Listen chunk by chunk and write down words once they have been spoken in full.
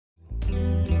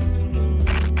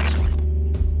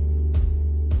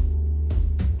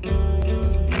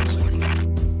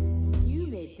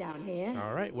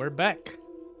Alright, we're back.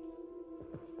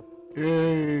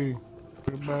 Yay!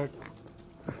 We're back.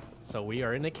 So we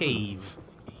are in a cave.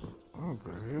 What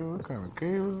the hell? What kind of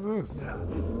cave is this?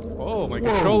 Oh, my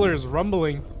controller is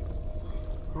rumbling.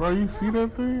 Right, you see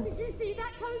that thing? Did you see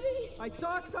that, Cody? I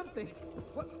saw something.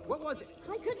 What was it?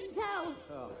 I couldn't tell.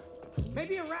 Oh,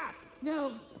 maybe a rat.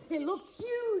 No, it looked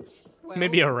huge. Well,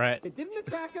 Maybe a rat. It didn't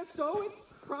attack us, so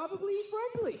it's probably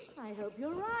friendly. I hope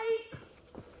you're right.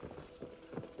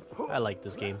 I like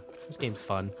this game. This game's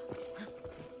fun.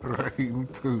 Right, me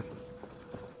too.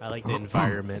 I like the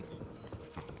environment.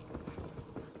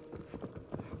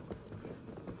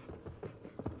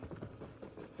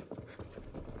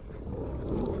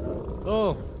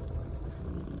 Oh!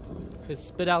 It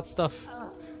spit out stuff.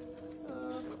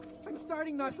 I'm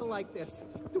starting not to like this.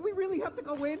 Do we really have to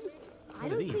go in? I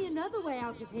don't see another way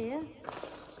out of here.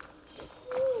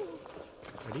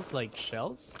 Are these like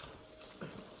shells?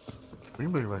 They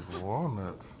look like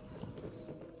walnuts.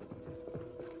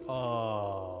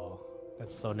 Oh,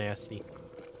 that's so nasty.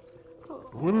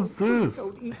 What is this?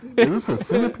 Don't eat me. Is this a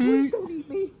centipede? Please don't eat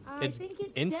me. I Its think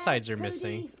it's insides dead, are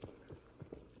missing.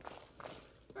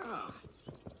 Cody. Ah,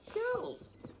 shells.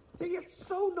 They get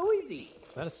so noisy.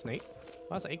 Is that a snake? Oh,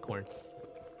 that's an acorn.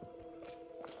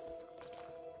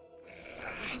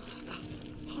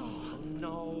 Oh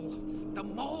no, the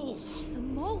moles! The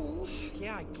moles?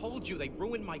 Yeah, I told you they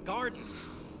ruined my garden.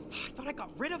 I thought I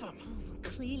got rid of them.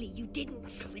 Clearly you didn't.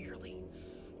 Clearly.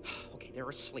 Okay, they're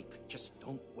asleep. Just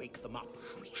don't wake them up.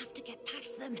 We have to get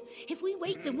past them. If we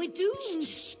wake them, we're doomed.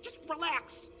 Just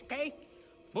relax, okay?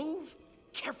 Move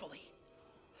carefully.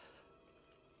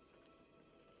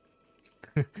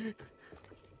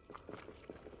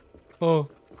 Oh,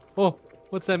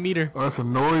 what's that meter? Oh, that's a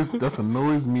noise. That's a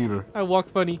noise meter. I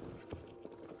walked funny.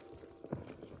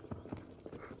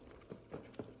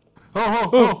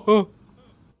 Oh.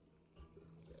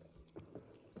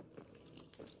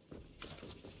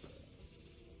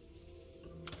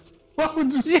 Why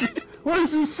would you shoot? Why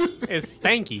did you shoot? It's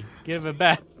stanky. Give it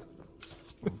back.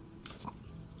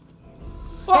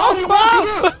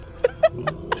 Oh,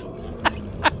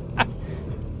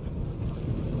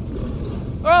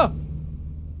 Oh!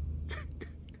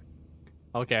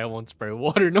 Okay, I won't spray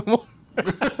water no more.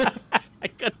 I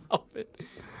couldn't help it.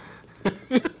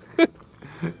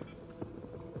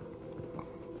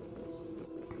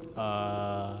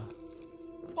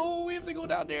 Oh, we have to go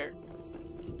down there.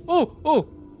 Oh!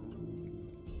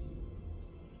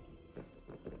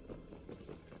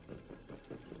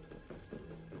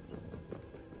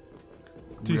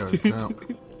 We gotta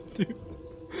jump.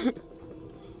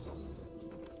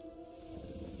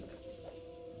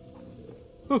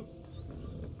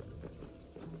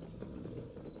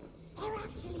 They're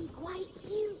actually quite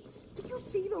cute. Did you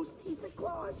see those teeth and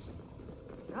claws?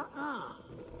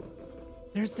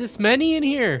 There's this many in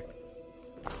here.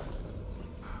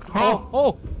 Oh.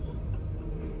 Oh!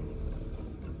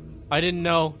 I didn't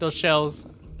know those shells.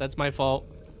 That's my fault.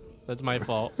 That's my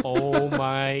fault. Oh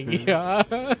my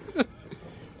god.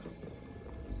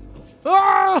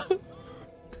 Ah!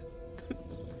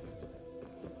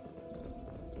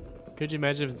 Could you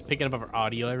imagine if it's picking up our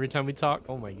audio every time we talk?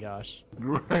 Oh my gosh.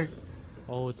 Right.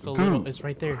 Oh, it's so Dude, little. It's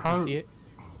right there. how- You see it?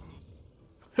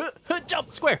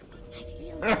 Jump! Square!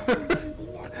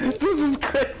 This is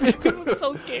crazy. I'm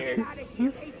so scared. Out of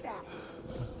here ASAP.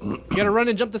 You gotta run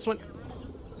and jump this one.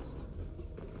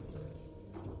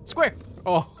 Square!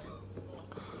 Oh.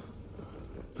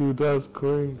 Dude, that's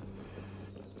crazy.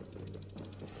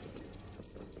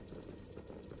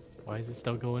 Why is it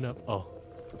still going up? Oh.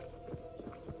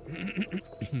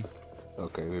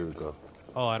 Okay, there we go.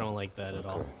 Oh, I don't like that at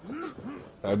all.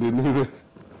 I didn't either.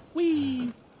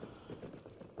 Whee!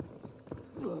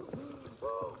 Oh,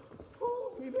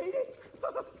 we made it.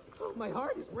 Oh, my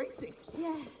heart is racing.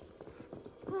 Yeah.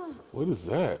 What is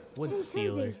that? Wood Hey,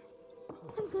 sealer. Cody.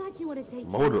 I'm glad you want to take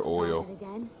Motor care of the oil. garden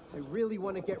again. I really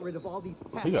want to get rid of all these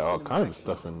pests. He got all and kinds of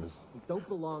infections. stuff in this. We don't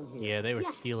belong here. Yeah, they were Yeah.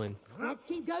 stealing. Let's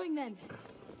keep going then.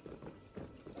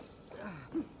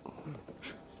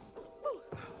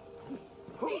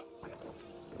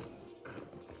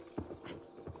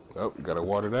 Oh, you gotta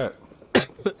water that.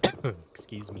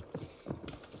 Excuse me.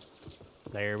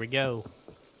 There we go.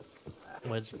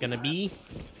 What's it gonna be?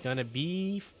 It's gonna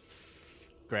be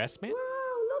Grassman?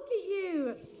 Wow, look at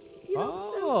you. You look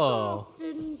Oh. so soft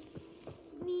and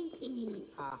sneaky.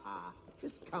 Haha.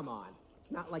 Just come on.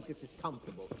 It's not like this is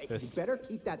comfortable. Hey, This- you better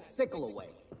keep that sickle away.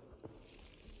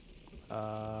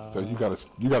 So you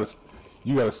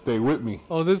gotta stay with me.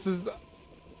 Oh, this is.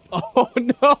 Oh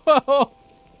no!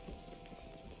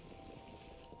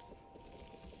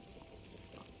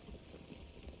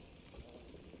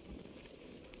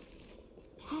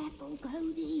 careful,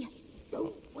 Cody.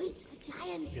 Don't wake the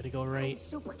giant. You gotta go right. I'm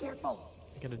super careful.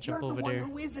 I gotta jump You're over the one there.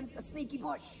 who isn't a sneaky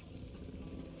bush.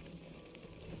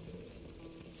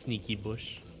 Sneaky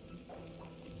bush.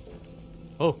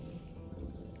 Oh.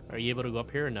 Are you able to go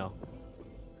up here or no?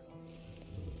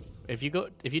 If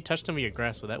you touch them with your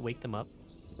grass, will that wake them up?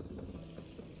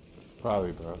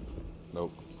 Probably not.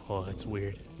 Nope. Oh, that's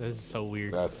weird. This is so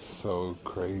weird. That's so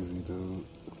crazy, dude.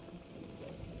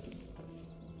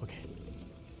 Okay.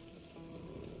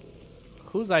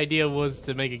 Whose idea was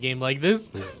to make a game like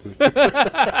this?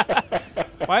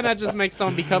 Why not just make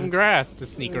someone become grass to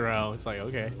sneak around? It's like,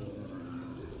 okay.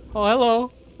 Oh,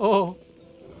 hello. Oh.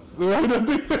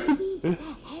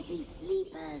 Heavy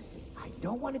sleepers. I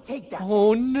don't want to take that.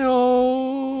 Oh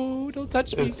no! Don't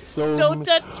touch me! It's so Don't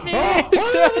touch me! Oh,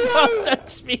 Don't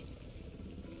touch me!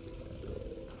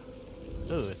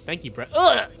 Ooh, a stanky breath.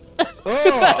 Ugh!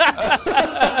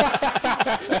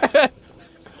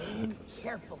 Aim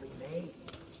carefully, May.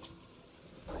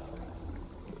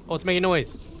 Oh, it's making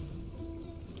noise.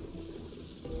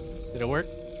 Did it work?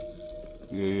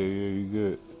 Yeah, you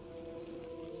good.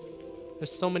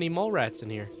 There's so many mole rats in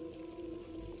here.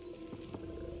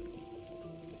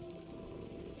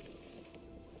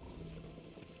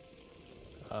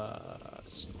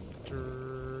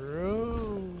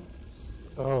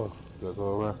 Oh, gotta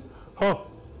go around. Oh!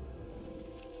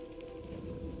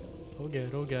 Oh god,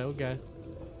 oh god, oh god.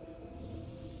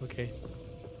 Okay.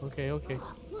 Okay, okay.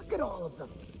 Look at all of them.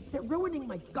 They're ruining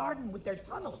my garden with their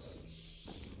tunnels.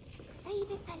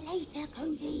 Save it for later,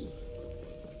 Cody.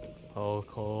 Oh,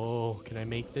 cool. Can I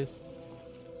make this?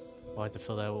 Oh, I have to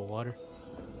fill that with water.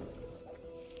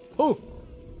 Oh!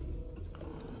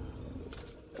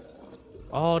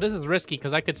 Oh, this is risky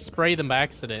because I could spray them by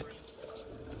accident.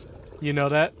 You know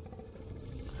that?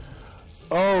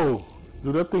 Oh!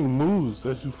 Dude, that thing moves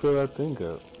as you fill that thing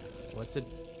up. What's it?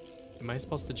 Am I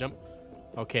supposed to jump?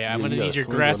 Okay, I'm Yeah, gonna you need gotta your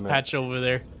swing grass on that. patch over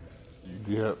there.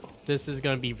 Yep. This is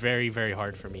gonna be very, very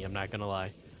hard for me. I'm not gonna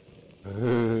lie.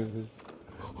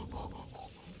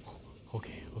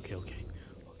 Okay, okay, okay,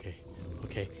 okay,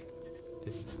 okay.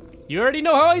 This. You already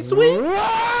know how I swing.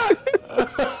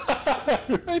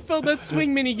 I failed that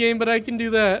swing mini game, but I can do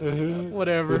that.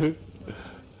 Whatever.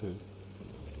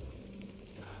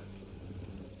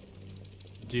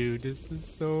 Dude, this is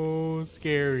so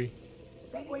scary.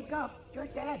 They wake up. You're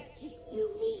dead. If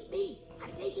you leave me,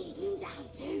 I'm taking you down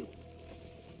too.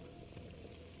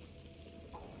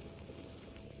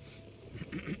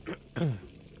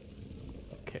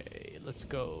 Okay, let's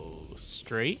go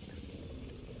straight.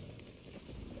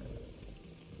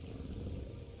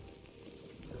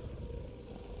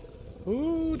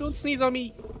 Ooh, don't sneeze on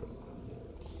me.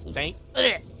 Stank.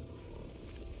 Ugh.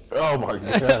 Oh my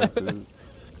god, dude.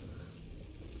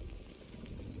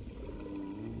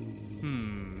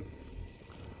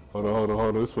 Hold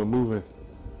on. This one moving.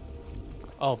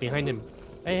 Oh, behind him.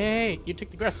 Hey, you took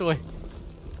the grass away.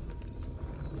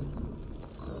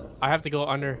 I have to go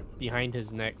under, behind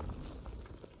his neck.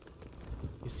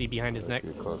 You see behind his neck?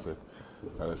 Let's get closer.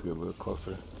 Alright, let's get a little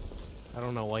closer. I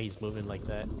don't know why he's moving like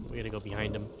that. We gotta go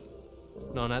behind him.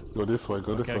 No, not. Go this way,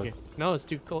 go this Okay, way. okay. No, it's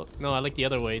too close. No, I like the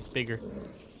other way. It's bigger.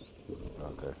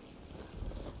 Okay.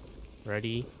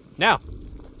 Ready? Now!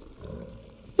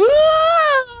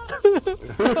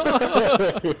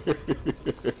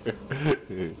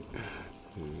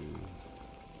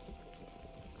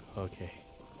 Okay.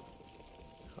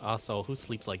 Also, who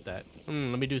sleeps like that?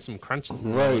 Let me do some crunches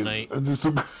in the middle of the night. I do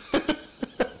some...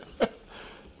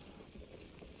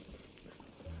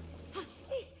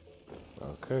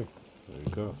 Okay, there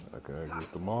you go. I gotta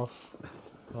get the moss.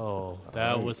 Oh,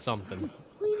 that was something.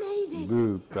 We made it.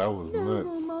 Dude, that was No more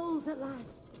nuts. moles at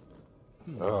last.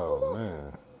 Oh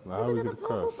man. Now how do we get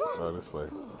across? Oh, this way.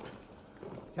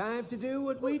 Time to do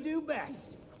what we do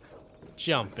best.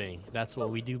 Jumping. That's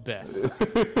what we do best.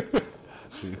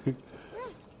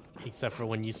 Except for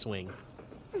when you swing.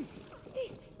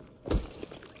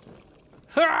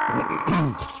 Get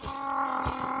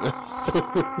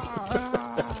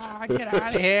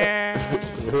out of here!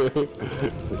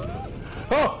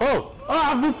 Oh!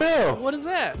 Ah, we fell! What is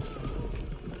that?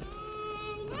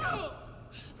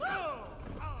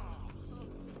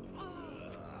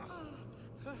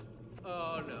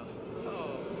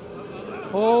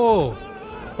 Oh!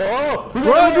 Oh! We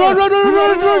Run, got run, run, run,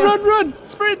 run, run, run, run!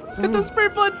 Sprint! Hit the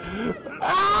sprint button!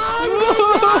 Ah, look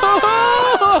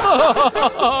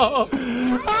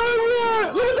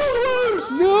at those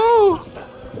worms! No!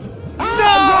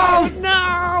 No!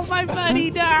 No! My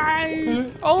buddy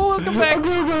died! Oh, welcome back!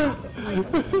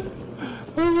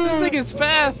 This thing is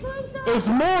fast! It's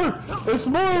more! It's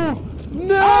more!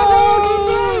 No!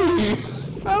 Oh,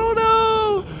 I don't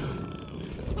know.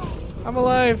 I'm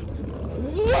alive.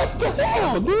 What the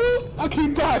hell, dude? I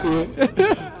keep dying.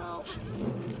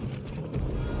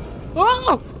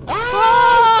 Oh!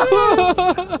 Ah!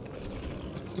 Oh!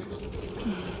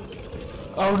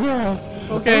 Oh god.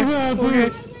 Okay. Oh, god, dude.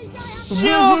 Okay.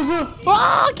 Shield!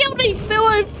 Oh, kill me! Stay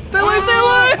alive! Stay alive! Stay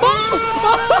alive! Oh!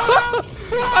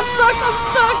 I'm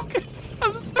stuck!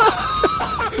 I'm stuck!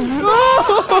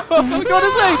 Oh! Go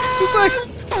this way! This way!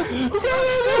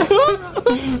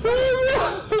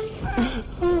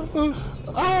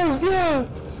 Oh god!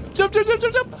 Jump! Jump! Jump!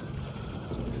 Jump! Jump!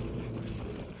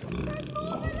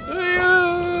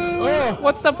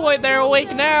 What's the point? They're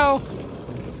awake now.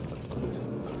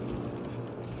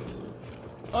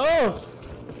 Oh!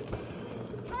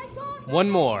 One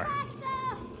more.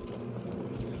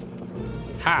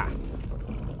 Ha!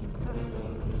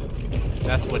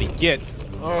 That's what he gets.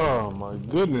 Oh my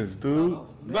goodness, dude.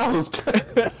 That was crazy.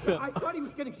 I thought he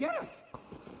was gonna get us.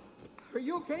 Are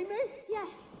you okay, mate? Yeah.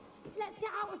 Let's get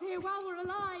out of here while we're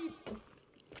alive.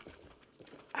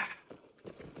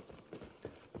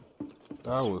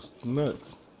 That was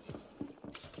nuts.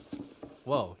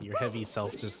 Whoa, your heavy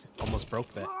self just almost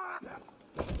broke that.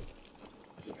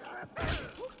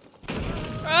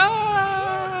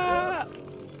 Ah!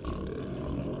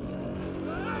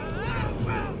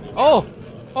 Oh!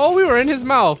 Oh, we were in his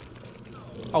mouth.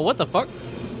 Oh, what the fuck?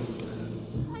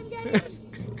 I'm getting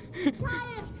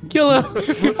tired. Kill him!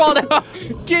 He fall down!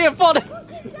 Get him, fall down!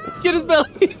 Get his belly!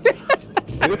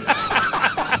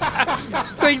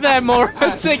 Take that, more!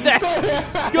 Take that!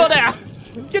 Go down!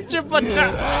 Get your butt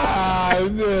down! Ah,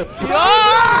 yeah.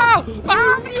 Oh!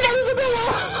 Ah!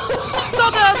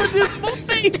 Not the other dude's full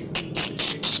face!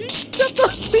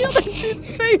 Not the other dude's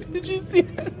face! Did you see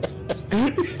that?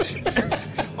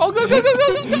 Oh, go, go, go,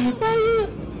 go, go, go!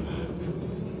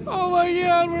 Oh my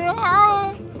god, we're...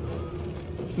 Ah!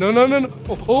 No, no, no, no!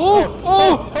 Oh, oh,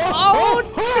 oh, oh,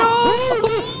 no!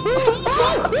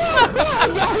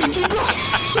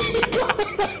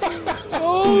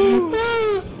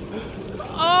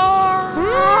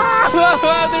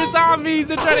 Oh! They're zombies!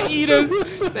 They're trying to eat us!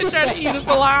 They're trying to eat us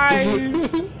alive!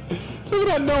 Look at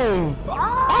that nose!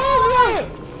 Oh,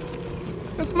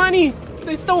 that's money!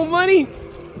 They stole money!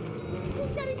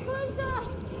 He's getting closer.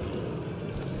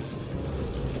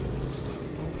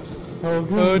 Oh,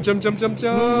 Oh, jump, jump, jump,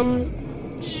 jump!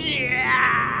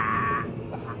 Yeah!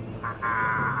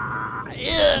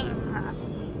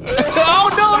 Oh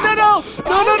no, no, no!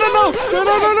 No, no, no, no! No,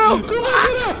 no, no, no!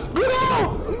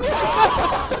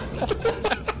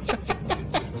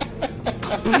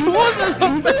 What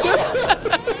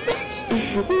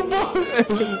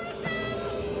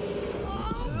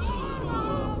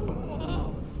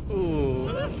Ooh.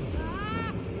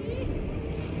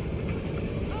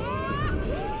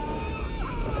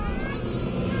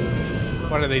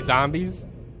 What are they, zombies?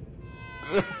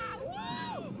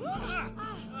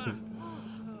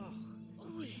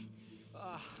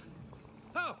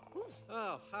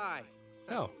 Oh, hi.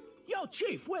 Oh. Yo,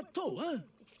 Chief, where to, huh?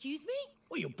 Excuse me?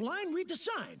 Well, you blind? Read the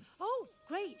sign. Oh,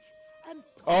 great.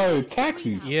 Oh,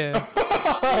 taxis. Yeah.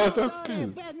 That's Hey,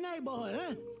 good. bad neighborhood,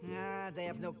 huh? Ah, they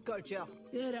have no culture.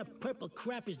 Yeah, that purple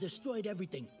crap has destroyed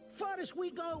everything. Farthest we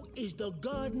go is the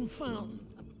garden fountain.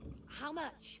 How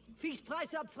much? Fixed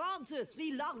price up front,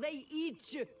 3 larvae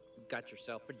each. Got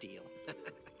yourself a deal.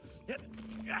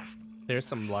 There's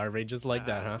some larvae just like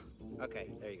that, huh? Okay,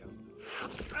 there you go.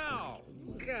 Oh,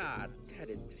 God, that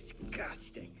is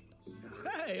disgusting.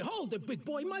 Hey, hold it, big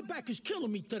boy. My back is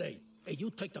killing me today. Hey,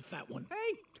 you take the fat one.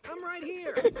 Hey, I'm right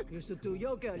here. Used to do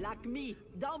yoga like me.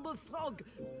 Down the frog.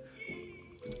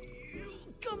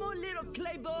 Come on, little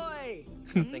clay boy.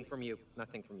 Nothing from you.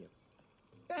 Nothing from you.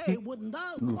 Hey, wouldn't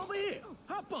I? Over here.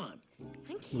 Hop on.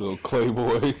 Thank you. Little clay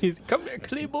boy. He's come here,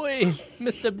 clay boy,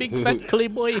 Mr. Big Fat Clay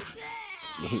Boy.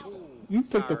 You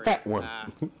took the Sorry. fat one.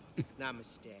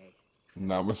 Namaste.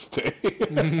 Namaste.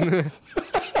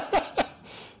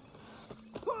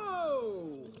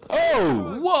 Whoa!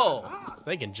 Oh! Whoa!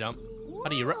 They can jump. How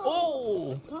do you run?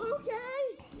 Oh!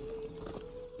 Okay.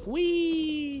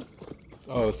 Wee!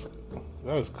 Oh,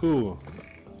 that was cool.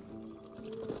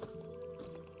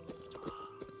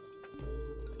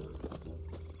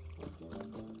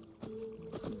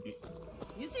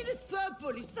 You see this purple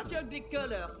is such a ugly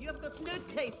color. You have got no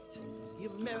taste. You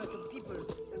American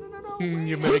peoples. No,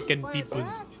 You American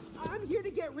peoples. I'm here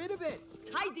to get rid of it.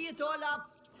 Tidy it all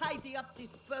up. Tidy up this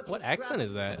purple. What accent crap.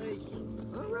 is that?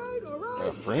 All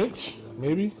right. French?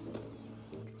 Maybe?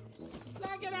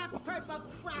 Look at that purple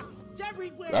crap. It's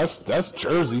everywhere. That's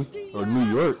Jersey or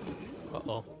New York.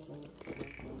 Uh-oh.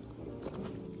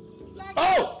 Look,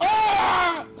 Oh!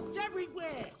 Ah! it's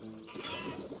everywhere.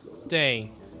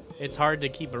 Dang. It's hard to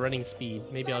keep a running speed.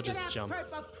 Maybe I'll Look at just that jump.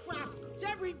 purple crap. It's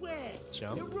everywhere.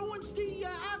 Jump. It ruins the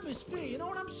atmosphere. You know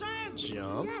what I'm saying?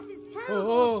 Jump. Yes, it's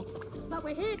terrible. Oh, But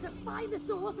we're here to find the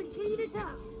source and clean it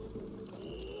up.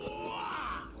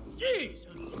 Jeez.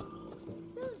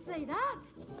 Don't say that.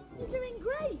 You're doing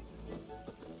great.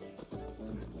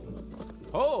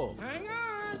 oh. Hang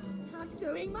on. I'm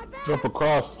doing my best. Jump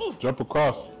across. Jump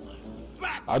across.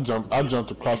 I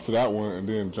jumped across to that one and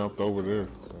then jumped over there.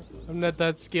 I'm not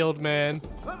that skilled, man.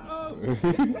 Uh-oh. It's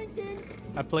sinking.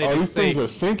 I played Oh, it these safe. things are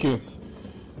sinking.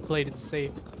 I played it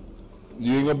safe.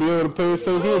 You ain't gonna be able to play it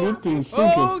safe here. This thing's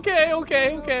sinking. Oh, okay. I'm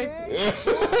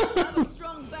a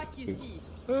strong back, you see.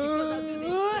 Because I do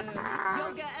this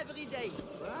yoga every day.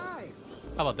 Right.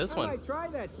 How about this I one? might try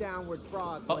that downward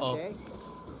frog Uh-oh. one day.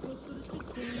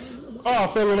 Oh, I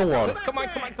fell in the water. Come on.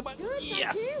 Good, thank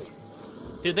Yes. you.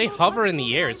 Dude, they hover in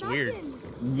the air. It's weird.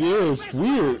 Yeah, it's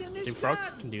weird. Do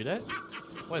frogs can do that?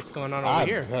 What's going on over I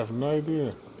here? have no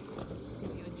idea.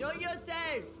 You enjoy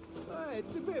yourself.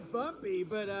 It's a bit bumpy,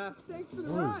 but thanks for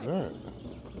the What is ride. that?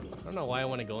 I don't know why I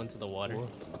want to go into the water.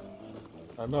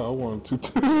 I know, I wanted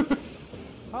to.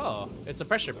 Oh, it's a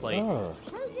pressure plate. Ah.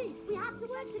 Cody, we have to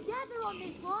work together on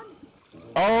this one.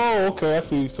 Oh, okay, I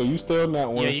see. So you stay on that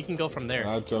one. Yeah, you can go from And there.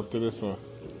 I jump to this one.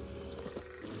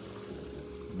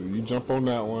 Do you jump on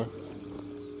that one?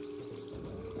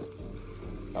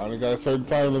 I only got a certain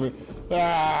time limit.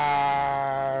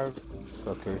 Ah!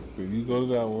 Okay, then you go to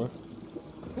that one.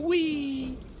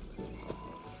 Whee!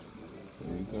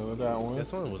 Then you go to that one.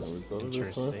 This one Then was we go to this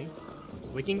one. interesting.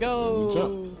 We can You go.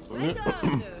 jump. Well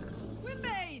done. We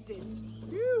made it.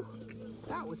 Phew.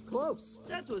 That was close.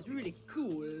 That was really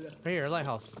cool. Right here,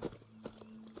 lighthouse.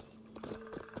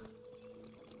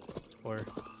 Or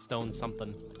stone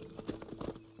something.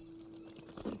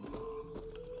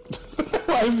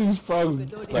 Why is these frogs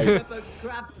With all the like purple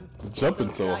crap.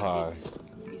 jumping so Like high? it.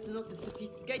 It's not a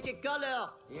sophisticated color.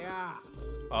 Yeah.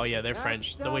 Oh yeah, they're That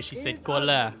French. The way she stuff said is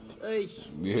cola. Ay,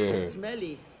 Yeah.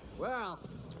 smelly. Well,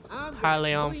 I'm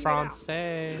Parlez en clean it out.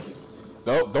 français.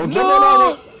 Don't jump on that No!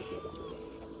 one.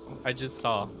 I just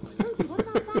saw. Cody, what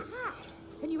about that hat?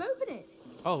 Can you open it?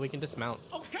 Oh, we can dismount.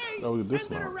 Okay. Oh, we end of the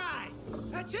dismount. ride.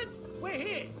 That's it. We're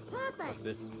here. What's Perfect.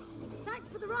 this? Thanks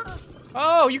for the ride.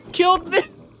 Oh, you killed me!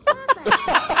 Perfect.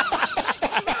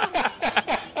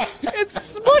 It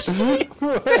smushed me!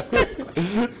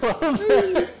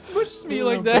 It smushed me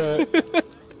like that.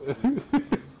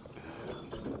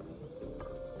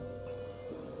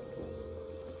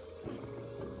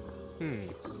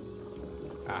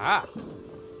 Aha!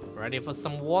 Ready for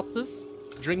some waters?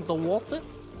 Drink the water?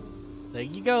 There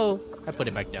you go. I put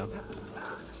it back down.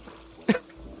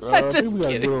 I Just think we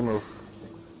gotta kidding. get on the,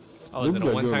 Oh, is we it a gotta get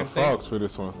on one-time the thing? frogs for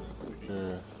this one.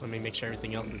 Yeah. Let me make sure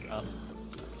everything else is up.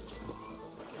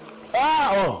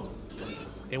 Ah! Oh!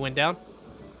 It went down?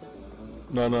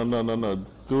 No.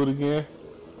 Do it again.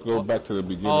 Go back to the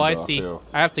beginning. Oh, I though, see. feel.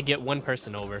 I have to get one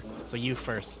person over. So you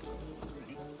first.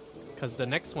 Because the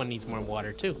next one needs more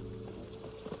water, too.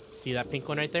 See that pink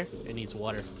one right there? It needs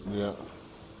water. Yeah.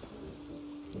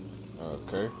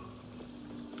 Okay.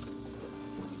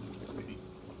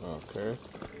 Okay.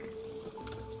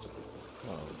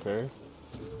 Okay.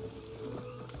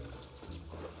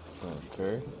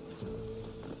 Okay.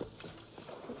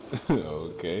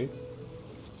 Okay.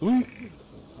 Sweet.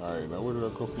 Alright, now where did I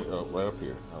go from? Oh, right up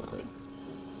here. Okay.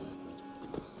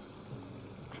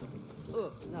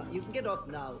 Oh, now you can get off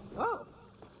now. Oh,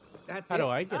 that's How it. do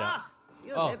I get up? Ah,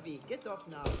 you're Oh. heavy. Get off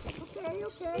now.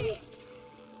 Okay.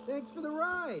 Thanks for the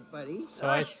ride, buddy. So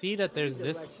I see that there's the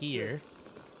this rest here.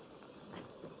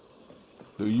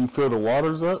 Do you feel the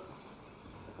waters up?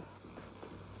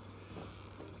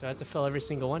 Do I have to fill every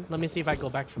single one? Let me see if I go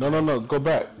back from No. Go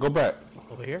back. Go back.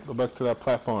 over here. Go back to that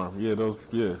platform. Yeah, those.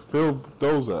 Yeah, fill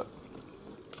those up.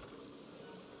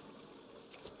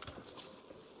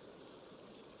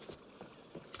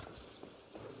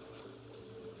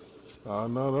 Oh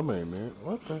no, them ain't it.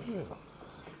 What the hell?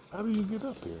 How do you get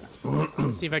up there?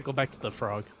 Let's see if I go back to the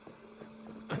frog.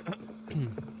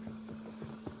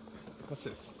 What's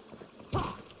this?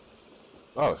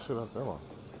 Oh shit! Up there one.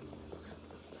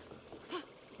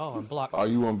 Oh, I'm blocked. Oh,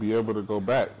 you won't be able to go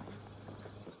back.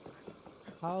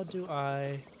 How do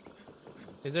I...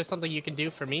 Is there something you can do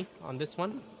for me on this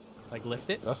one? Like lift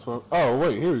it? That's what. Oh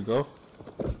wait, here we go.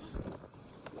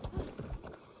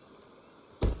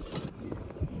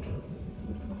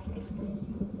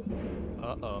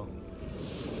 Uh-oh.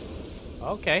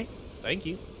 Okay. Thank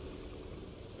you.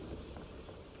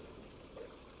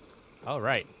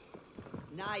 Alright.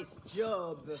 Nice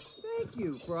job. Thank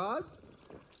you, frog.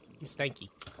 You stanky.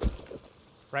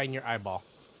 Right in your eyeball.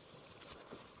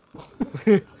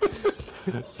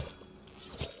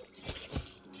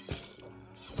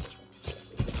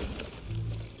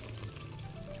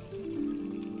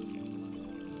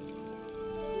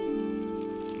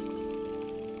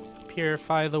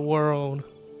 Purify the world.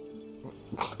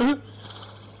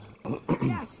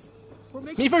 Yes! We're Me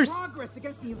making first. progress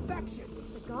against the infection.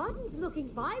 The garden's looking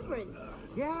vibrant.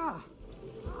 Yeah.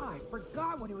 I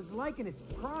forgot what it was like in its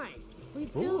prime. We've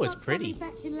Ooh, still it's got pretty. some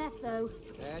infection left, though.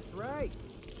 That's right.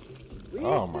 We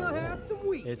Oh, my still God. have some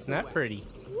weeks. It's not pretty.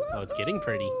 Oh, it's getting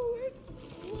pretty. Woohoo! It's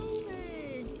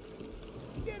blooming.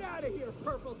 Get out of here,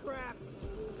 purple crap.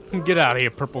 Get out of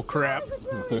here, purple crap. Flowers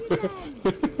are growing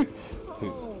again.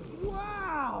 Oh,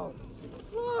 wow!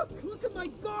 Look at my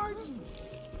garden.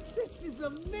 This is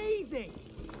amazing.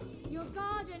 Your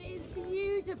garden is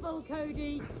beautiful,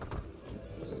 Cody.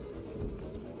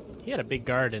 He had a big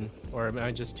garden, or am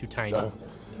I just too tiny? I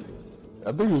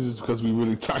think it was just because we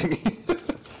really tiny.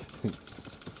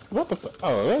 What the fuck?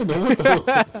 Oh, I don't know what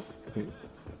the hell.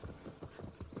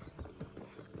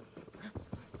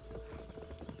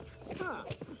 Huh.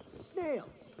 Snails.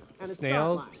 And a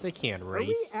Snails, start line. they can't Are we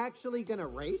race. actually gonna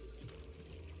race?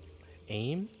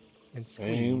 Aim and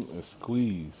Aim squeeze. and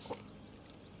squeeze.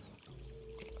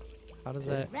 How does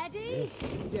that? Ready?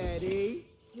 Steady.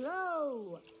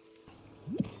 Slow.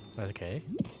 Okay.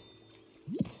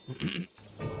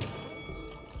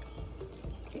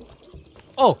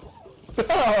 Oh!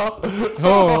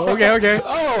 Oh, okay, okay.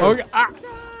 Oh. Okay. Ah!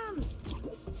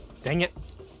 Dang it.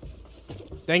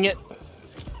 Dang it.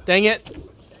 Dang it.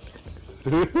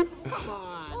 Come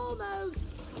on. Almost.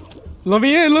 Let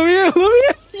me in, let me in, let me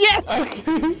in. Yes!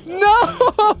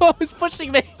 No! It's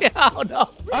pushing me. Oh, no.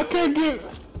 I can't get.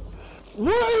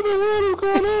 What in the world is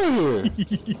going on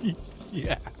here?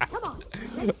 Yeah. Come on.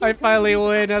 I finally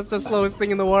win. That's the slowest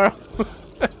thing in the world.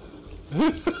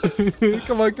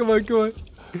 Come on, come on, come on.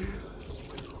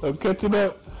 I'm catching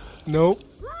up. Nope.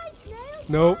 Slide, snail,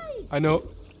 Nope. slide. I know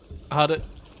how to.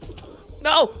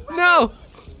 No! No!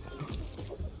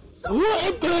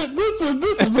 What the?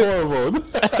 This is horrible.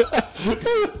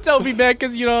 Don't be mad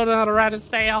because you don't know how to ride a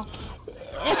snail.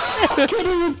 I can't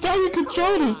even how you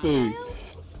control this thing.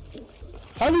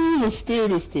 How do you even steer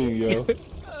this thing, yo?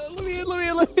 Let me in, let me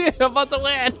in, let me in. I'm about to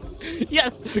win.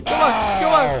 Yes! Come on,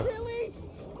 come on. Really?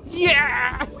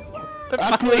 Yeah!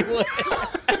 I finally won.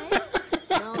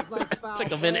 Smells like foul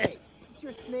Took a minute. play. It's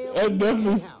your snail That eating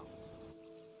definitely- anyhow.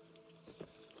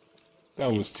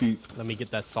 That was cheap. Let me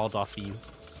get that salt off of you.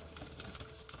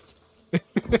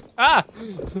 Ah!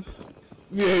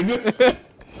 Yeah.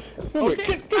 Okay.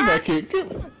 Get back here. Get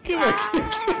back here.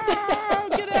 Ah,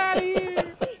 get out of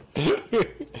here!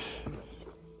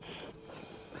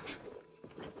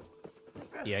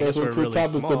 Yeah, I guess First we're one to the really top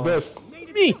is the small. best. Made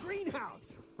it Me. to the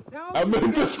greenhouse. Now I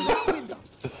meant let's to- get out the window.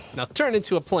 Now turn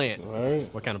into a plant.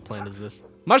 Alright. What kind of plant is this?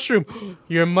 Mushroom!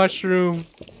 You're a mushroom.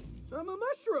 I'm a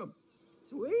mushroom.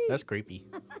 Sweet. That's creepy.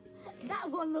 That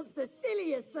one looks the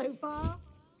silliest so far.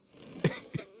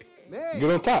 Hey, Get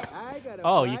on top. I got a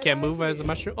Oh, you bright can't move as a idea.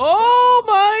 mushroom? Oh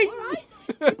my!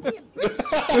 All right.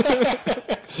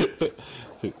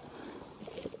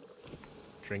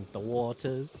 Drink the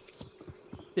waters.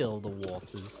 Fill the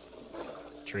waters.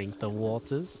 Drink the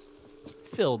waters.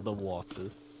 Fill the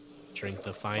waters. Drink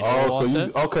the final Oh, water. so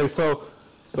you okay? So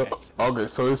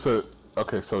it's a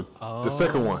okay. So the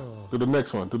second one. Oh. Do the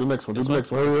next one. Do the next one. Do This the one?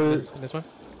 next one. Hurry. This one?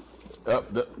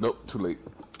 Nope. Too late.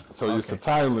 So it's a Okay.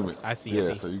 time limit. I see, I Yeah.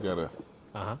 see. So you gotta.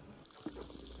 Uh-huh.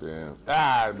 Damn.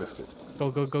 Ah, I missed it. Go,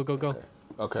 go, go, go, go.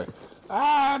 Okay.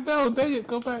 Ah, no, dang it.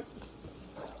 Go back.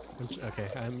 Okay,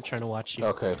 I'm trying to watch you.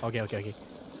 Okay. Okay, okay, okay.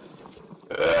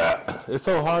 It's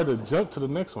so hard to jump to the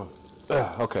next one.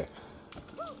 Okay.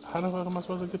 How the fuck am I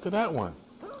supposed to get to that one?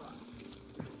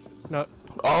 No,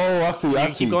 Oh, I see. I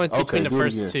you see. keep going between Okay, the do it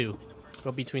first again. two.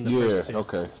 Go between the Yeah. first two.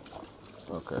 Okay.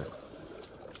 Okay.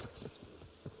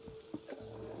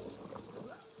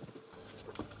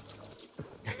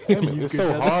 Damn it, it's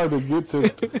so hard to get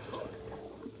to.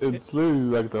 It's literally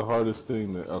like the hardest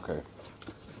thing that. Okay.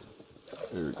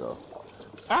 Here we go.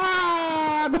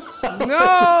 Ah!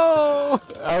 No!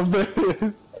 I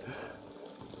bet.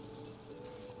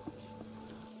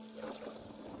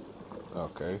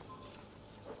 Okay.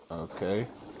 Okay.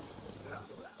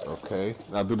 Okay.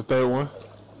 Now do the third one.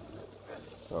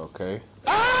 Okay.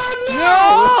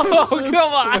 No! Come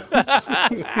on!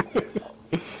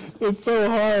 It's so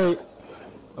hard.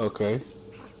 Okay.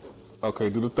 Okay,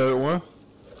 do the third one.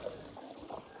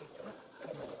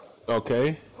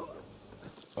 Okay.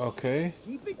 Okay.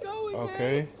 Keep it going,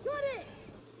 Okay. Got it.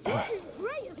 This is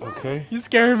great as well. Okay. You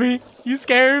scaring me. You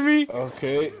scaring me.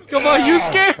 Okay. Come on, you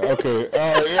scared. Okay.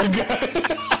 Alright.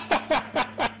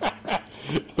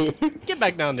 Get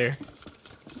back down there.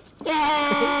 All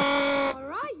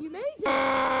right, you made it.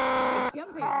 Nice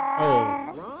jumping.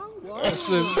 Oh, Wrong?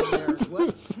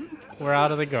 What? We're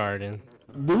out of the garden.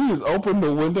 did we just open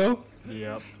the window?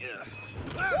 Yep.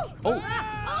 Oh.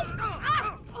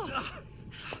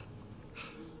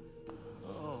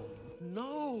 Oh,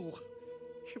 no.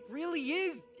 It really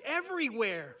is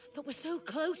everywhere. But we're so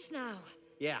close now.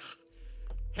 Yeah.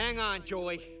 Hang on,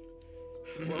 Joy.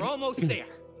 We're almost there.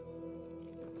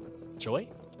 Joy?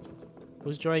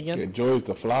 Who's Joy again? Yeah, Joy's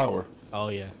the flower. Oh,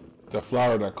 yeah. The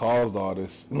flower that caused all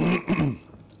this. I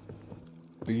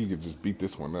think you could just beat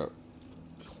this one up.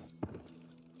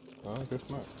 Oh, I guess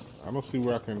not. I don't see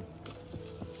where I can.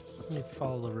 Let me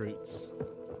follow the roots.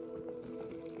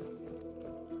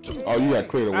 Oh, you gotta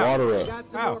clear the water up. Got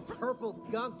some more purple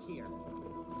gunk here.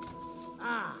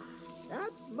 Ah,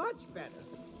 that's much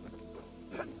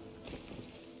better.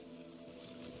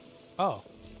 Oh.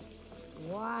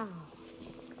 Wow.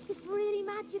 It's really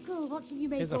magical watching you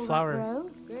make Here's a all flower. that grow.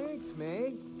 Thanks,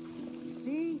 May. You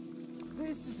see,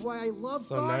 this is why I love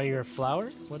So now gardening. you're a flower?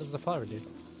 What does the flower do?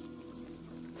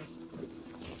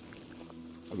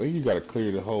 I think you gotta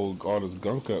clear the whole all this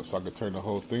gunk up so I can turn the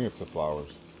whole thing into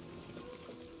flowers.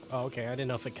 Oh, okay. I didn't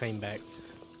know if it came back.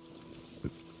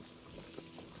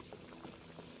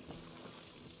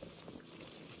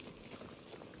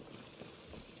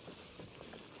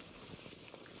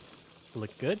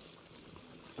 Look good?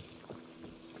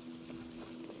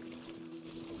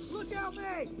 Look out,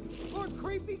 May! More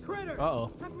creepy critters!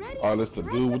 Uh-oh. I'm ready. Oh, that's the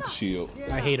Break dude them with the up. shield.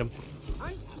 Yeah, I hate him.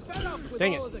 I'm fed up with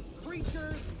Dang all it. of the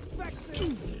creatures,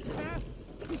 vexes, pests.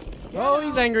 Get Oh,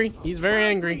 he's out angry. He's very my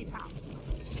angry. greenhouse.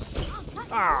 I'll cut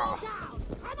you Ah. all down.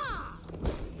 Come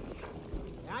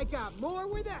on. I got more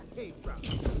where that came from.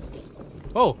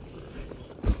 Oh,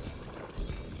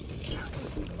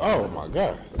 Oh my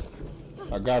god.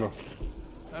 I got him.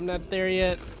 I'm not there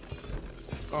yet.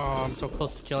 Oh, I'm so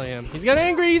close to killing him. He's getting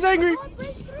angry. He's angry. Come on,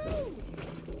 break through.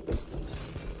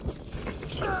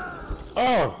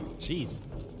 Oh! Jeez.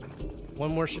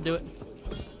 One more should do it.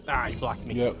 Ah, he blocked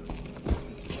me. Yep.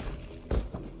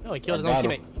 Oh, he killed his I own got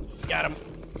him. teammate. Got him.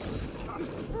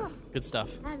 Good stuff.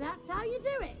 And that's how you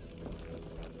do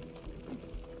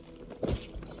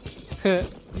it.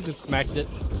 You just smacked it.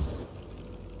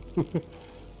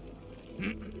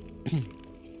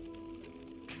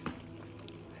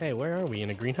 Hey, where are we? In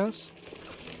a greenhouse?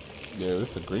 Yeah,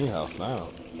 it's the greenhouse now.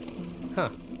 Huh.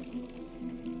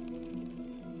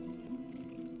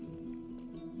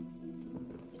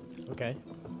 Okay.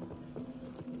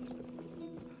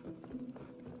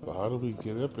 So how do we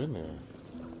get up in there?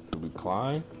 Do we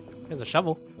climb? There's a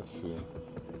shovel. Let's see.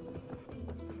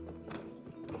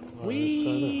 Oh,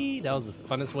 Whee! That was the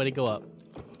funnest way to go up.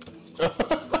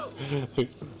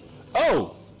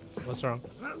 Oh! What's wrong?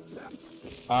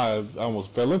 I almost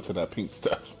fell into that pink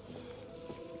stuff.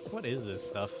 What is this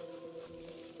stuff?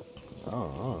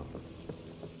 Oh.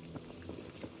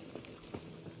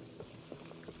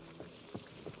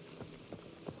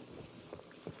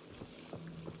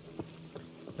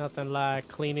 Nothing like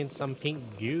cleaning some pink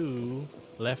goo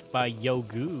left by Yo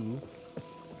Goo.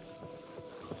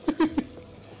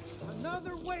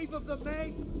 Another wave of the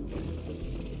May.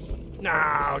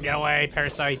 No, get away,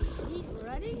 parasites. Keep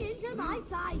running into my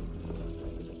sight.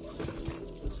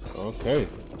 Okay.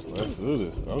 Let's do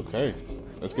this. Okay.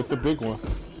 Let's get the big one.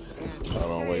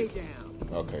 Hold on, wait. Stay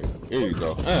down. Okay. Here you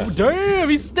go. Damn,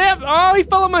 he stabbed. Oh, he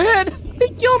fell on my head. He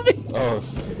killed me. Oh.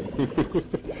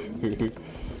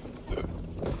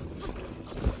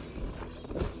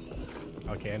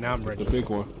 Okay, now I'm ready. The big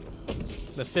one.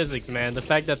 The physics, man. The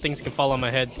fact that things can fall on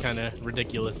my head's kind of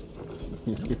ridiculous.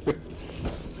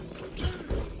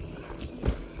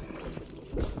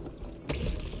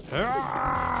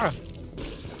 Ah!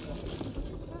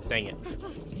 Dang it.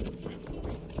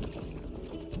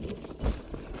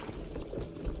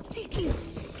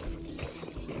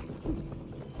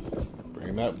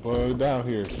 Bring that bug down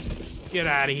here. Get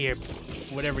out of here,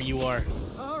 whatever you are.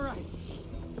 All right.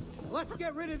 Let's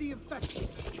get rid of the infection.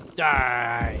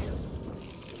 Die.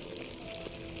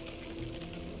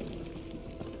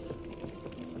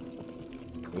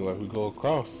 Look like we go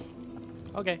across.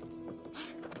 Okay.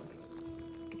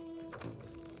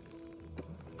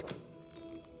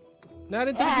 Not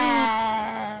into the goo.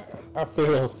 I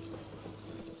fell.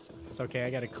 It's okay, I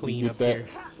gotta You clean get up that. here.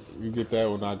 You get that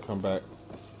when I come back.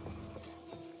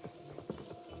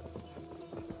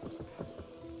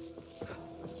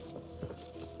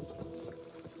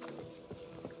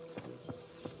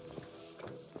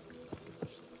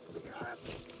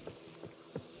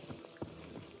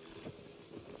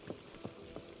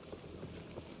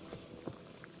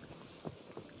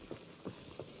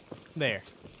 There.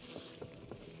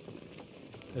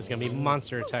 There's gonna be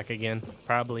monster attack again,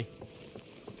 probably.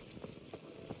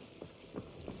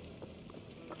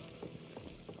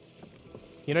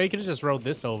 You know, you could have just rode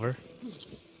this over.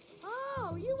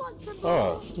 Oh, you want some more?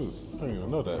 Oh, shoot. I didn't even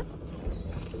know that.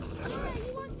 Yeah,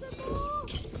 you want some more?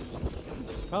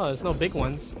 Oh, there's no big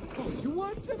ones. You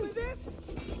want some of this?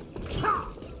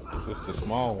 It's the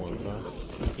small ones, huh?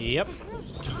 Yep.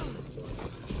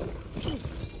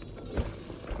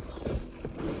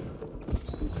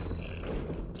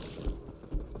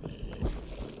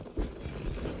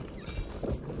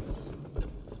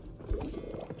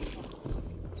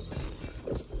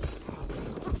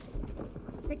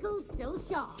 Sickle's still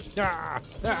sharp. Ah,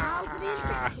 Now for the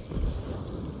ah. infection.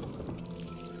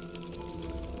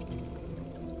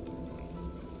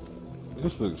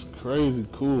 This looks crazy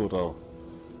cool, though.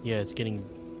 Yeah, it's getting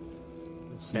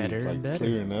See, better it's, like, and better.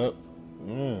 clearing up.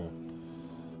 Yeah.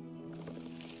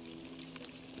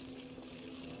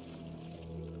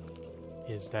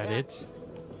 Is that it?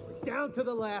 Down to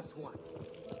the last one.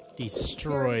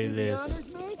 Destroy Do the this. honors,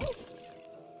 mate?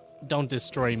 Don't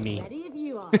destroy me. Ready if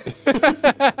you are.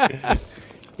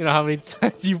 You know how many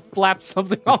times you flap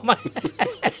something on my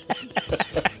head?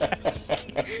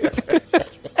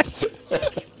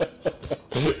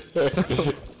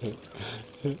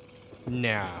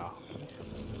 Now.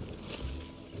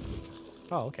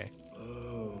 Oh, okay.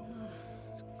 Oh,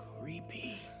 it's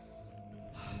creepy.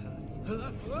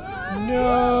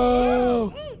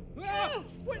 No!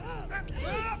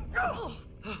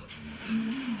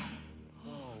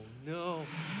 Oh no,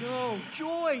 no,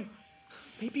 Joy!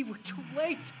 Maybe we're too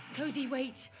late. Cody,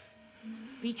 wait.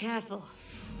 Be careful.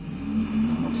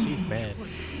 Oh, she's mad.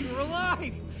 You're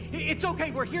alive. It's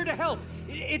okay. We're here to help.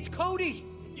 It's Cody.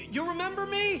 You remember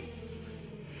me?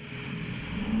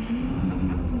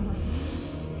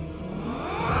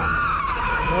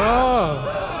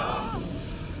 Oh!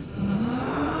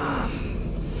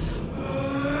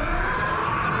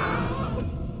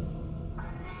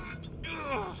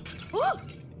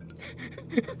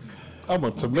 I'm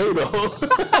a tomato.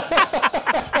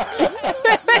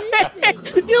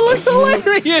 You look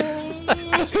hilarious!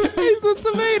 He's a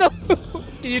tomato!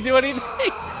 Can you do anything?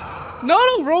 No,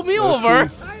 don't roll me over!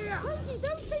 Cody,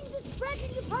 those things are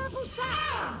spreading the purple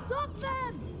sap. Stop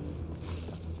them!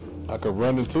 I could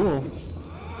run into him.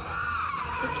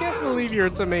 I can't believe you're a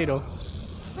tomato.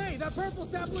 Hey, that purple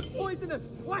sap looks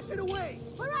poisonous. Wash it away.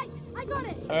 All right, I got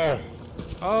it.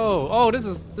 Oh, this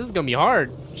is gonna be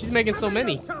hard. She's making so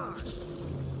many.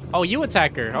 Oh, you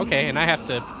attack her. Okay, and I have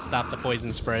to stop the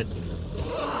poison spread.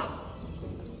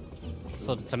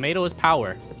 So the tomato is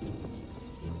power.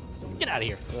 Get out of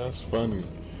here. That's funny.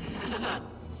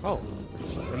 Oh,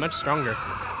 they're much stronger.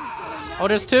 Oh,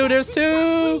 there's two. There's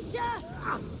two.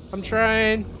 I'm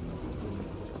trying.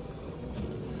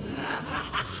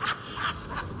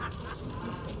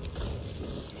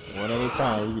 One at a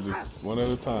time. We can just one at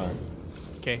a time.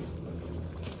 Okay.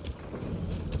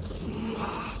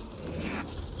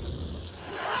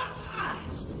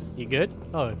 You good?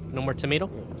 Oh, no more tomato?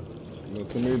 No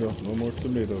tomato. No more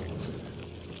tomato.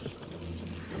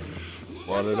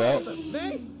 Water that.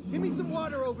 May, give me some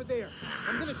water over there.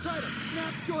 I'm gonna try to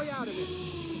snap Joy out of it.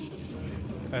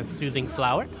 A soothing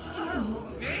flower?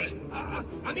 Hey,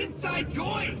 I'm inside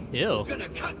Joy. Ew. I'm gonna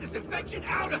cut this infection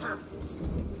out of her.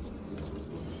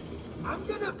 I'm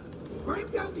gonna bring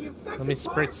down the infected Let me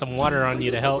sprit part some water on so you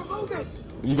to can help. remove it.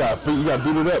 You got beat it up.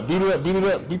 Beat it up. Beat it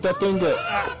up. Beat that thing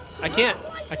up. I can't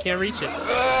reach it. Here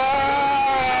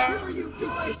are you,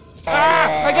 Joy.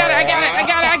 Ah! I got it!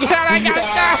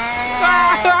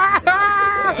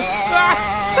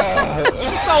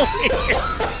 So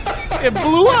weird. It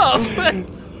blew up!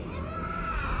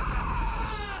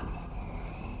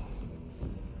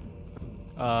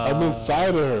 I'm inside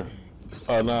of her.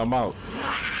 Oh, now I'm out.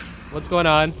 What's going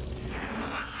on?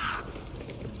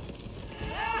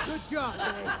 Good job,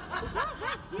 May.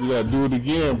 You gotta do it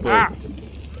again, but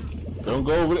don't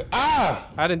go over there. Ah!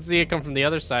 I didn't see it come from the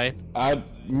other side.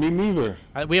 Me neither.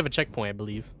 We have a checkpoint, I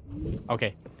believe.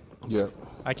 Okay. Yep.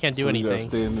 I can't do So you gotta anything.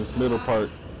 stay in this middle part.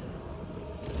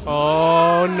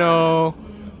 Oh no.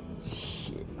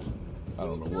 Shit. I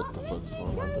don't know what the fuck's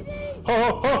going on.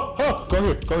 Oh! Go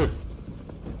here.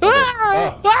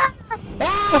 Ah! Ah!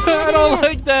 I don't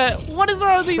like that. What is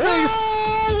wrong with these things?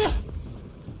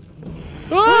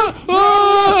 Ah!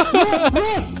 Ah!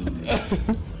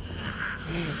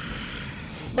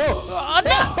 Oh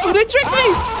no! They tricked me!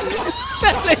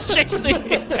 They tricked me!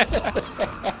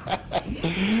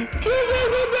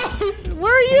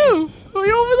 Where are you? Are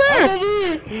you over there?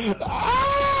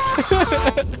 Ah!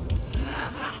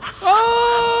 Oh!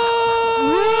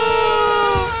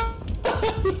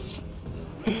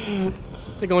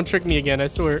 gonna trick me again, I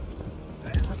swear.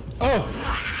 Oh!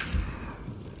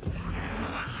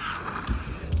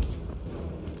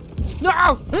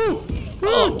 No! Ooh.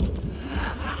 Oh.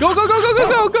 Go, go, go, go, go,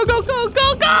 go, go, go, go,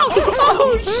 go, go!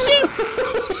 Oh, shoot!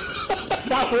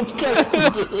 That was crazy,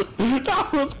 dude.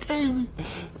 That was crazy.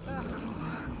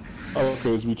 Oh,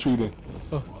 okay, it's retreating.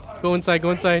 Oh, go inside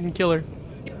and kill her.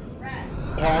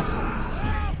 Huh?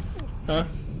 Huh?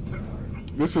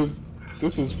 This is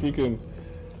freaking...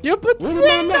 Your potato! What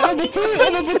am I now? I'm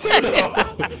a potato!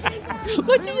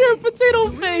 Look at your potato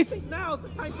face! Now's the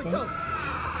time for jokes.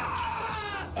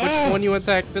 Which one you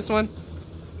attack? This one?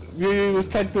 Yeah, let's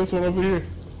take this one over here.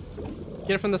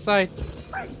 Get it from the side.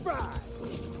 French fries.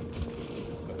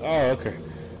 Oh, okay.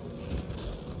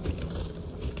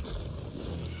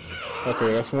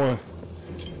 Okay, that's one.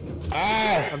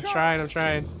 Ah! I'm trying.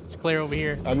 It's clear over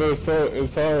here. I know it's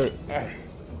hard.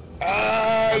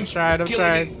 Ah! I'm trying. I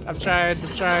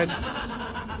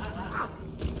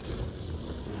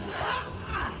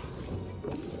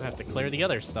have to clear the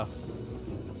other stuff.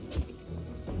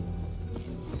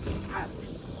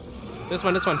 This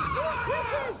one.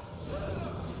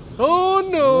 Oh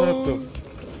no! What the?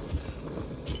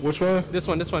 Which one? This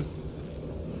one. My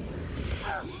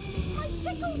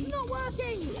sickle's not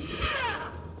working.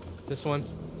 This one.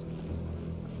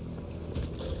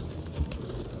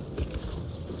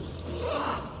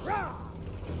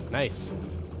 Nice.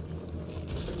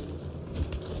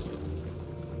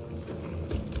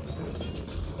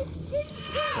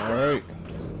 Alright.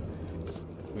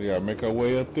 We gotta make our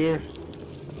way up there.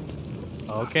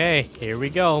 Okay, here we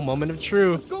go. Moment of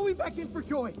truth. Going back in for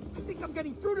Joy. I think I'm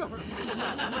getting through to her.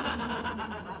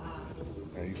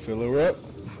 Now you fill her up.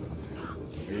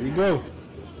 Here we go.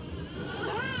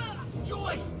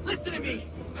 Joy, listen to me.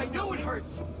 I know it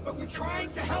hurts, but we're trying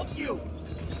to help you.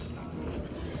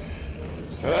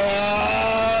 What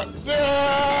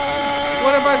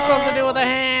am I supposed to do with a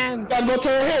hand? You gotta go to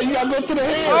her head. You gotta go to the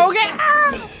head. Okay.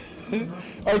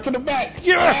 Or to the back.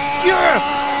 Yeah.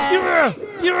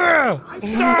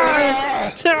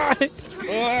 Die.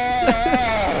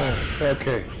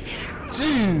 Okay.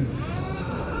 Jeez.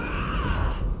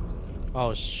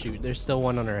 Oh shoot! There's still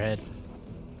one on her head.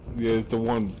 Yeah, it's the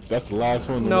one. That's the last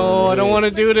one. No, I don't want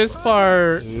to do this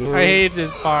part. Yeah. I hate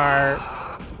this part.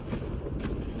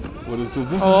 What is this?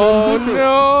 This is Oh something different.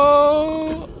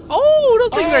 no! Oh,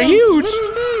 those things are huge. What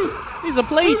is this? These are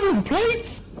plates. These are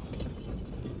plates?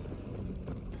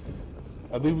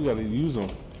 I think we gotta use them.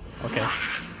 Okay.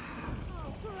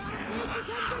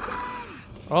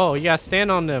 Oh, you gotta stand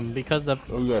on them because of.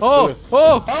 Oh, we gotta Oh, stand.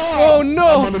 oh, Ah! oh no!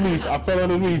 I'm underneath. I fell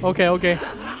underneath. Okay.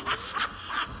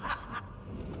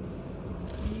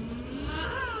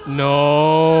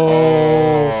 No.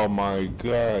 Oh my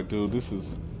god, dude, this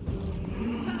is.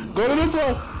 Go to this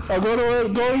one. Go to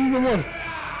either one.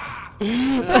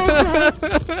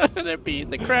 They're beating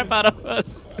the crap out of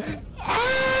us.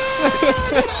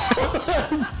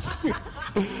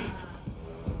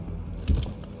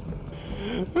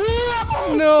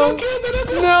 No. No.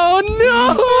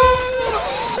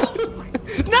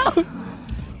 No.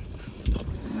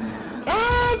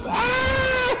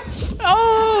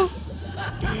 Oh.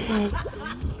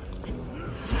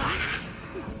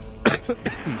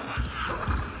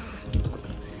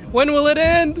 When will it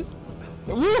end?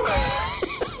 The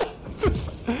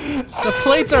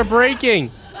plates are breaking.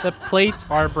 The plates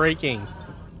are breaking.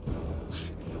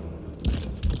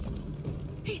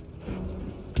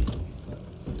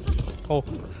 Oh.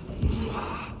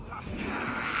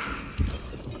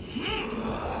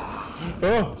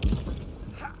 Oh.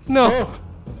 No. Oh.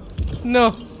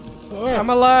 No. Oh. I'm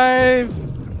alive.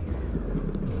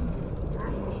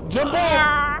 Jump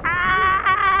off.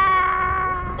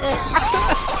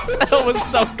 That was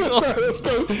so cool. That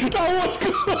was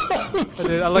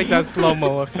cool. I like that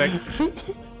slow-mo effect.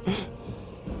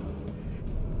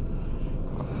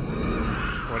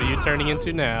 What are you turning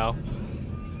into now?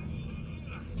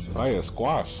 I am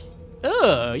squash.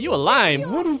 Ugh, you a lime.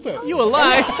 What is that? You a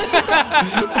lime.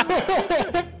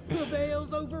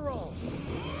 Prevails overall.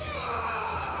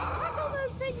 Tackle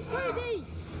those things, Cody.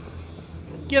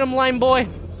 Get him, lime boy.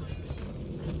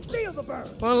 Feel the burn.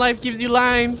 One life gives you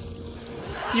limes.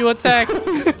 You attack.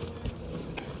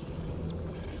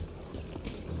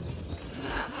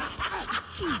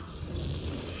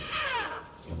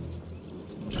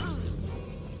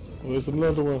 Where's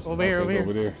another one? Over here, over here.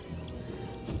 Over there.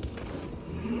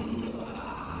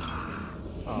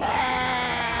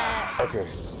 Oh. Okay,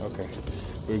 okay.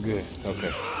 We're good.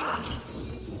 Okay.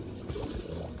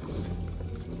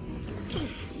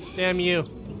 Damn you.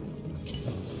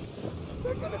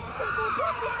 They're gonna spin more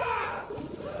prophesy.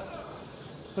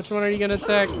 Which one are you gonna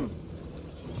attack?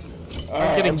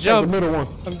 I'm getting I'm jumped. The middle one.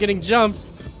 I'm getting jumped.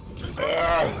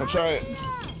 I'll try it.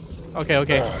 Okay,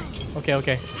 okay. Okay,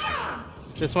 okay.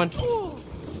 This one?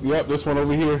 Yep, this one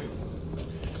over here.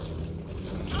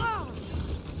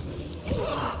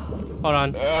 Hold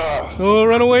on. Oh,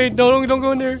 run away. Don't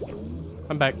go in there.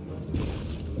 I'm back.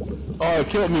 Oh, it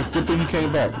killed me. Good thing you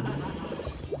came back.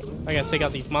 I gotta take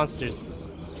out these monsters.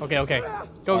 Okay, okay.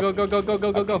 Go, go, go, go, go,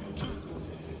 go, go, go.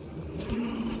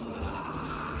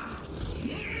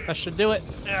 That should do it.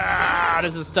 Ah,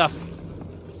 this is tough.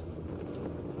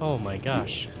 Oh my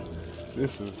gosh.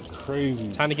 This is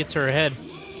crazy. Time to get to her head.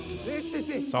 This is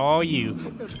it. It's all you. I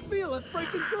can feel us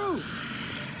breaking through.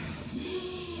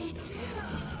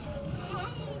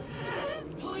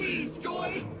 Please,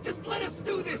 Joy, just let us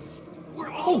do this. We're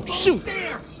Oh almost shoot!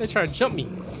 there. They try to jump me.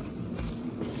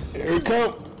 Here it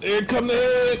come. Here it come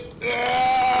the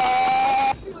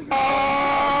head.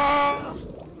 Ah!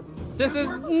 This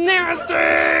is nasty!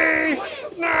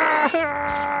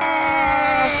 Ah!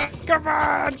 Come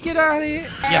on, get out of here!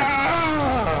 Yes.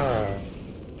 Ah!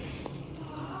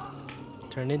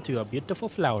 Turn into a beautiful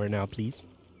flower now, please.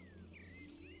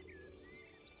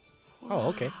 Oh,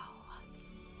 okay.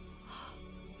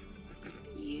 It's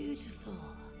beautiful.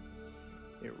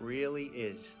 It really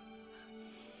is.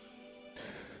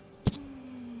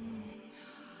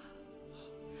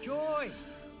 Joy!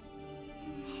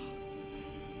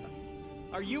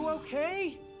 Are you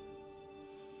okay?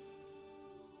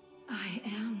 I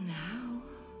am now.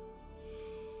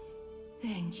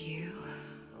 Thank you.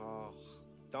 Oh,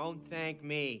 don't thank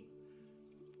me.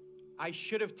 I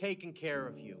should have taken care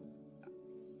of you.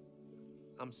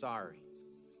 I'm sorry.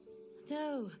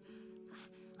 No,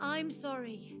 I'm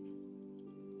sorry.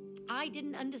 I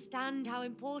didn't understand how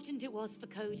important it was for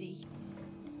Cody.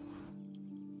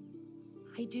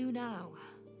 I do now.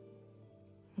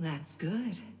 That's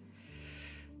good.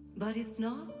 But it's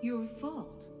not your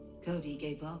fault Cody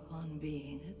gave up on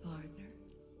being a partner.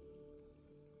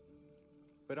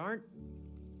 But aren't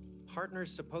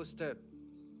partners supposed to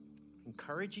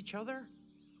encourage each other?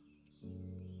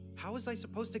 How was I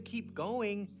supposed to keep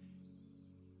going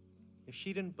if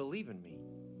she didn't believe in me?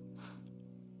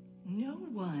 No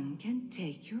one can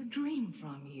take your dream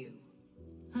from you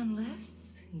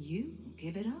unless you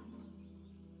give it up.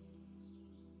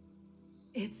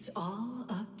 It's all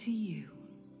up to you.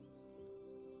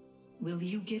 Will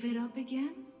you give it up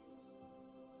again?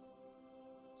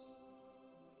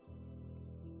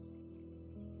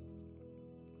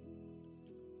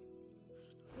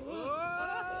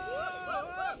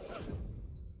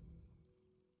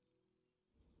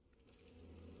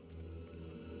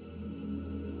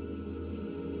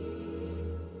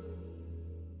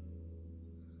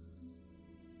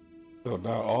 So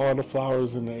now all the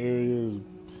flowers in the area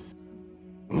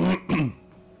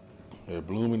they're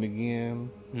blooming again.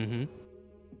 Mm-hmm.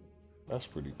 That's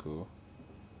pretty cool.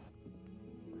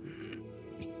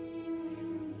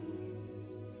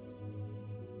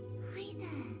 Hi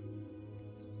there.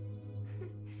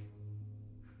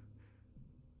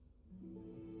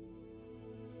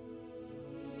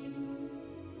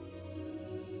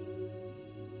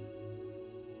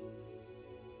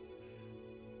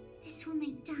 This will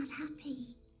make Dad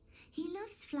happy. He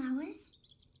loves flowers.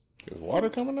 Is water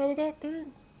coming out of that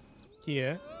thing?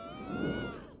 Yeah.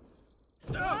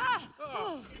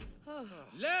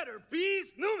 Letter piece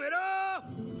numero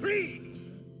 3.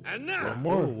 And now, One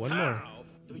more. One more. how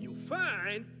do you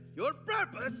find your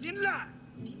purpose in life?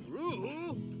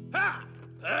 Through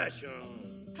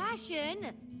passion.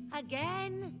 Passion?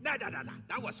 Again? No.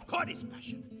 That was Cody's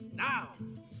passion. Now,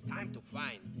 it's time to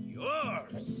find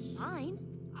yours. Mine?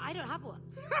 I don't have one.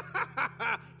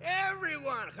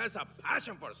 Everyone has a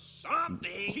passion for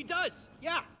something. She does,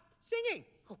 yeah. Singing.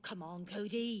 Oh, come on,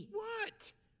 Cody.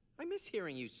 What? I miss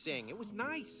hearing you sing. It was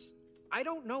nice. I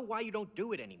don't know why you don't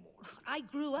do it anymore. I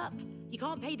grew up. You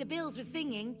can't pay the bills with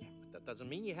singing. But that doesn't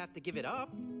mean you have to give it up.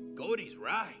 Cody's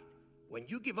right. When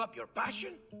you give up your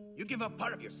passion, you give up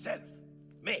part of yourself.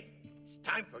 May, it's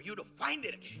time for you to find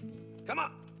it again. Come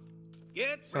on.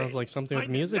 Get Sounds ready. like something with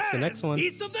Find music's the last next one.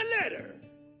 Piece of the letter.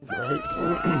 Right?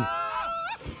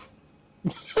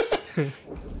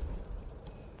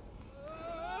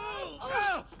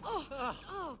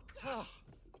 Oh, gosh.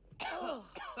 Oh,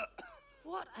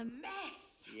 what a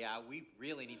mess. Yeah, we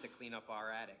really need to clean up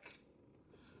our attic.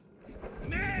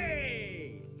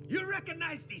 May! You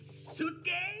recognize this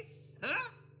suitcase? Huh?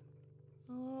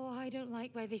 Oh, I don't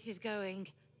like where this is going.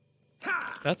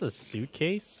 Ha! That's a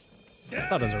suitcase? I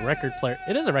thought it was a record player.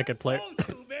 It is a record player. Old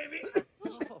school, baby.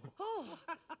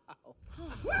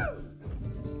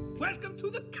 Woo! Welcome to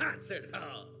the concert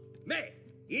hall. May,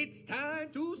 It's time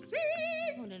to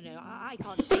sing. Oh, no, I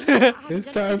can't sing. I haven't It's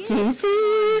done time it to yet.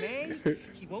 sing. May,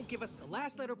 he won't give us the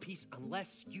last letter piece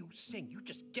unless you sing. You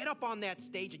just get up on that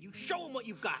stage and you show him what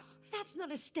you've got. That's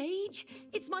not a stage.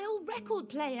 It's my old record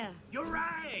player. You're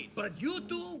right, but you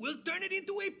two will turn it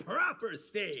into a proper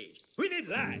stage. We need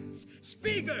lights,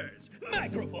 speakers,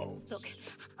 microphones. Look,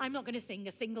 I'm not going to sing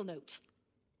a single note.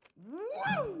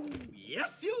 Woo! Yes,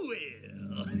 you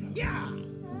will. Yeah.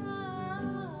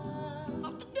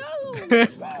 Oh,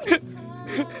 no!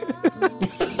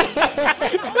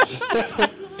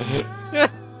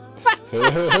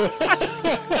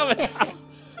 It's coming out.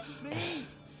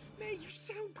 May, you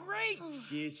sound great.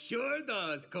 She sure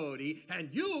does, Cody. And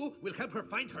you will help her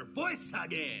find her voice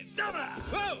again. Dama!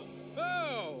 Whoa!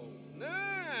 Oh,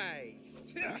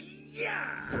 nice.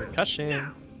 Yeah! Percussion.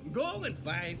 Now, go and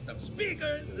find some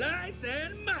speakers, lights,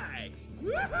 and mics.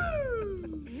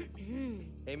 Woohoo!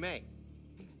 Hey, May,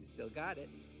 you still got it.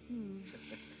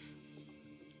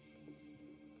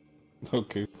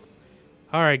 Okay.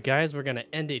 All right, guys, we're gonna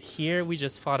end it here. We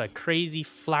just fought a crazy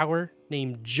flower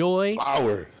named Joy.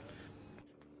 Flower.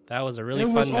 That was a really It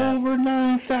fun was map. over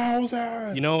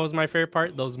 9,000. You know what was my favorite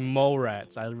part? Those mole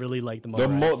rats. I really like the mole The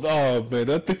rats. oh man,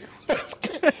 that thing was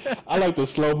good. I like the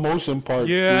slow motion part.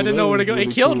 Yeah, I didn't know where to go.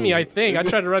 It killed me, I think. I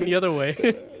tried to run the other way.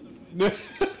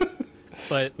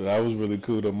 But that was really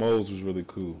cool. The moles was really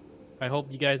cool. I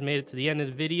hope you guys made it to the end of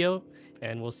the video,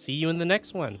 and we'll see you in the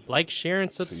next one. Like, share,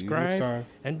 and See you next subscribe, time.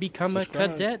 and become Subscribe.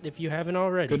 a cadet if you haven't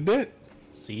already. Cadet.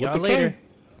 See With y'all the K. later.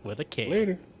 With a K.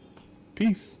 Later.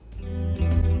 Peace.